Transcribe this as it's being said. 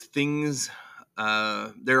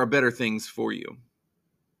there are better things for you,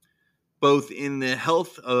 both in the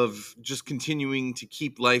health of just continuing to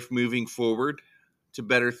keep life moving forward to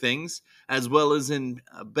better things, as well as in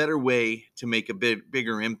a better way to make a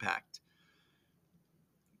bigger impact.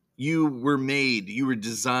 You were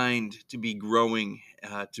designed to be growing,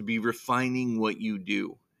 to be refining what you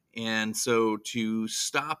do. And so to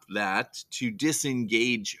stop that, to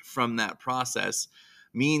disengage from that process,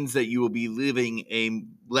 means that you will be living a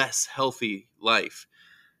less healthy life.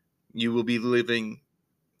 You will be living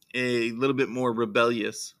a little bit more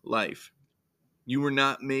rebellious life. You were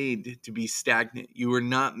not made to be stagnant. You were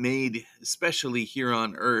not made, especially here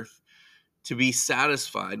on earth, to be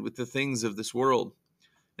satisfied with the things of this world.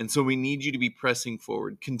 And so we need you to be pressing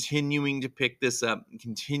forward, continuing to pick this up,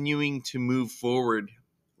 continuing to move forward,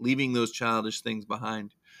 leaving those childish things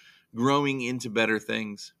behind, growing into better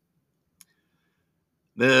things.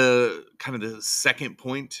 The second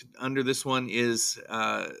point under this one is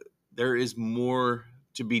there is more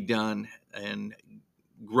to be done and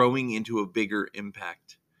growing into a bigger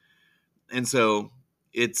impact. And so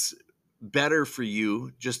it's better for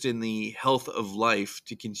you just in the health of life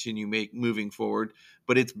to continue moving forward,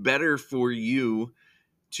 but it's better for you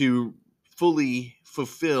to fully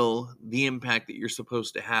fulfill the impact that you're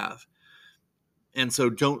supposed to have. And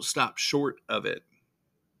so don't stop short of it.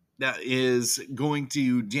 That is going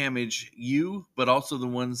to damage you, but also the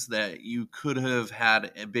ones that you could have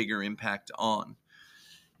had a bigger impact on.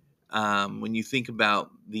 When you think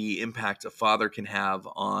about the impact a father can have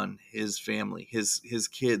on his family, his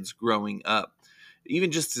kids growing up,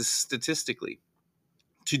 even just statistically,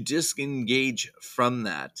 to disengage from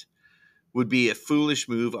that would be a foolish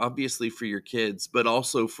move, obviously for your kids, but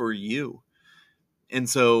also for you. And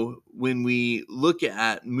so when we look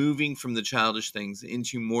at moving from the childish things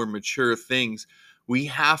into more mature things, we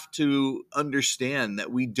have to understand that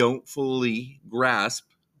we don't fully grasp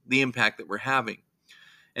the impact that we're having.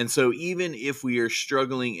 And so even if we are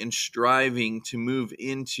struggling and striving to move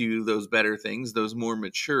into those better things, those more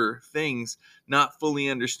mature things, not fully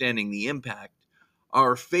understanding the impact,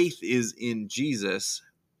 our faith is in Jesus,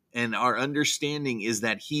 and our understanding is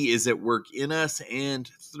that he is at work in us and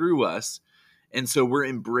through us. And so we're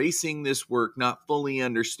embracing this work, not fully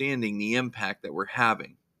understanding the impact that we're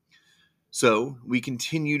having. So we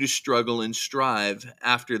continue to struggle and strive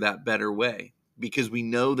after that better way, because we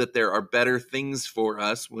know that there are better things for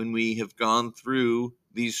us when we have gone through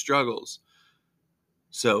these struggles.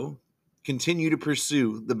 So continue to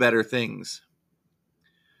pursue the better things.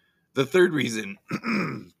 The third reason,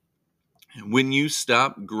 when you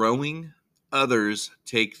stop growing, others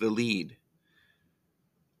take the lead.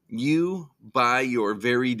 You, by your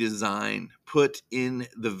very design, put in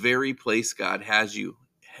the very place God has you,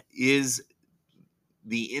 is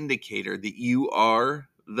the indicator that you are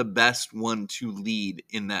the best one to lead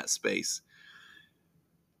in that space.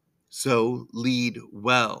 So lead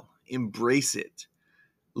well, embrace it,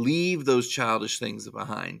 leave those childish things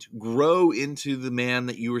behind, grow into the man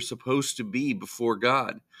that you were supposed to be before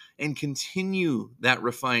God, and continue that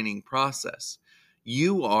refining process.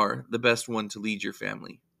 You are the best one to lead your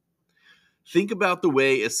family. Think about the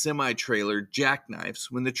way a semi-trailer jackknifes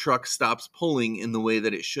when the truck stops pulling in the way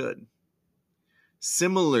that it should.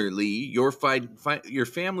 Similarly, your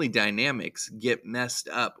family dynamics get messed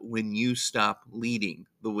up when you stop leading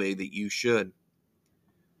the way that you should.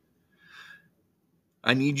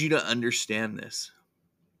 I need you to understand this.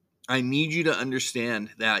 I need you to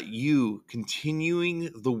understand that you continuing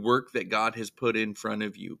the work that God has put in front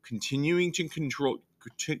of you, continuing to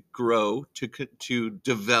grow, to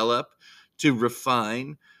develop, to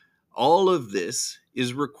refine, all of this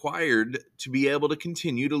is required to be able to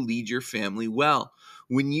continue to lead your family well.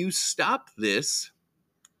 When you stop this,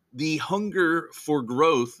 the hunger for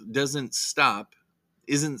growth doesn't stop,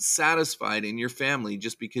 isn't satisfied in your family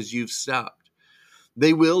just because you've stopped.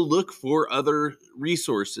 They will look for other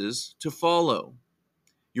resources to follow.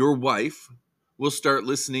 Your wife will start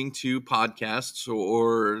listening to podcasts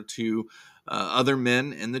or to other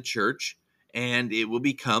men in the church, and it will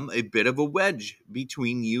become a bit of a wedge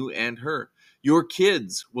between you and her. Your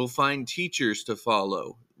kids will find teachers to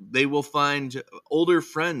follow. They will find older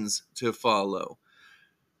friends to follow.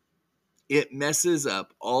 It messes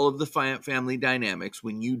up all of the family dynamics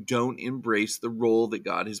when you don't embrace the role that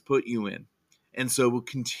God has put you in. And so we'll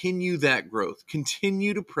continue that growth.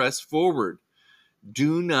 Continue to press forward.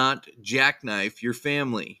 Do not jackknife your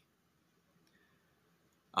family.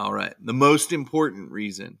 All right. The most important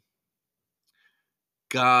reason.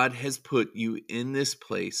 God has put you in this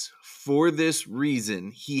place for this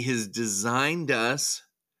reason. He has designed us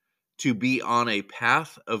to be on a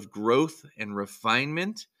path of growth and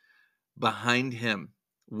refinement behind him.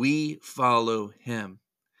 We follow him.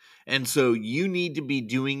 And so you need to be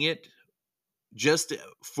doing it just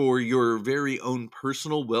for your very own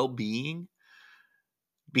personal well-being,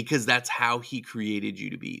 because that's how he created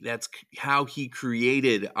you to be. That's how he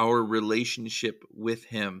created our relationship with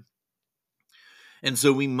him. And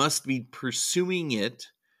so we must be pursuing it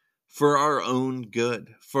for our own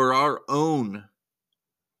good, for our own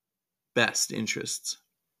best interests.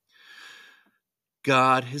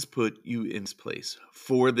 God has put you in this place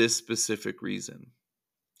for this specific reason.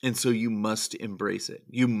 And so you must embrace it.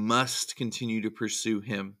 You must continue to pursue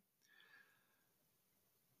him.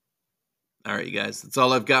 All right, you guys, that's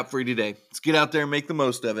all I've got for you today. Let's get out there and make the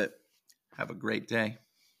most of it. Have a great day.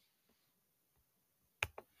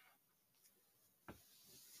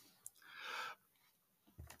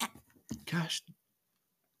 Gosh.